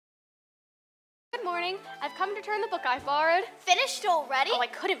morning. I've come to return the book I borrowed. Finished already? Oh, I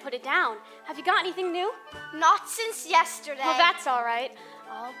couldn't put it down. Have you got anything new? Not since yesterday. Oh, that's all right.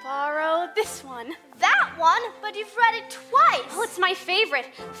 I'll borrow this one. That one? But you've read it twice. Oh, it's my favorite.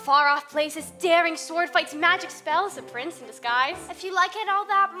 Far off places, daring sword fights, magic spells, a prince in disguise. If you like it all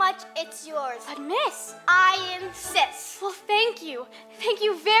that much, it's yours. But miss. I insist. Well, thank you. Thank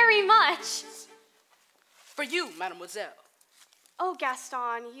you very much. For you, mademoiselle. Oh,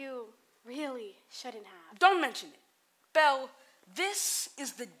 Gaston, you really shouldn't have. Don't mention it. Belle, this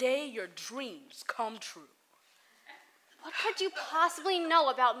is the day your dreams come true. What could you possibly know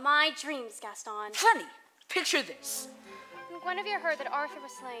about my dreams, Gaston? Plenty. Picture this. When Guinevere heard that Arthur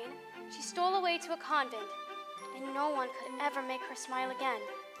was slain, she stole away to a convent, and no one could ever make her smile again.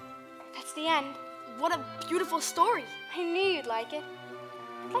 That's the end. What a beautiful story. I knew you'd like it.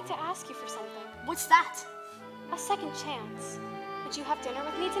 I'd like to ask you for something. What's that? A second chance. Would you have dinner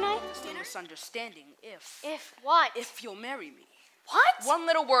with me tonight? It's a misunderstanding if... If what? If you'll marry me. What? One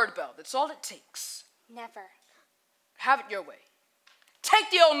little word, Belle. That's all it takes. Never. Have it your way. Take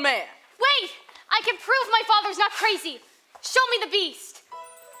the old man. Wait! I can prove my father's not crazy. Show me the beast.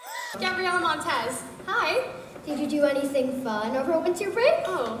 Gabriella Montez. Hi. Did you do anything fun over winter break?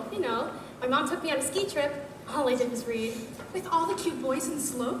 Oh, you know, my mom took me on a ski trip. All I did was read. With all the cute boys and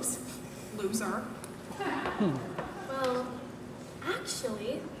slopes? Loser. Well,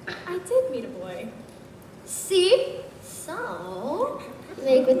 actually, I did meet a boy. See? So,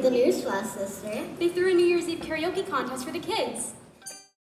 make with the newsflash, sister. They threw a New Year's Eve karaoke contest for the kids.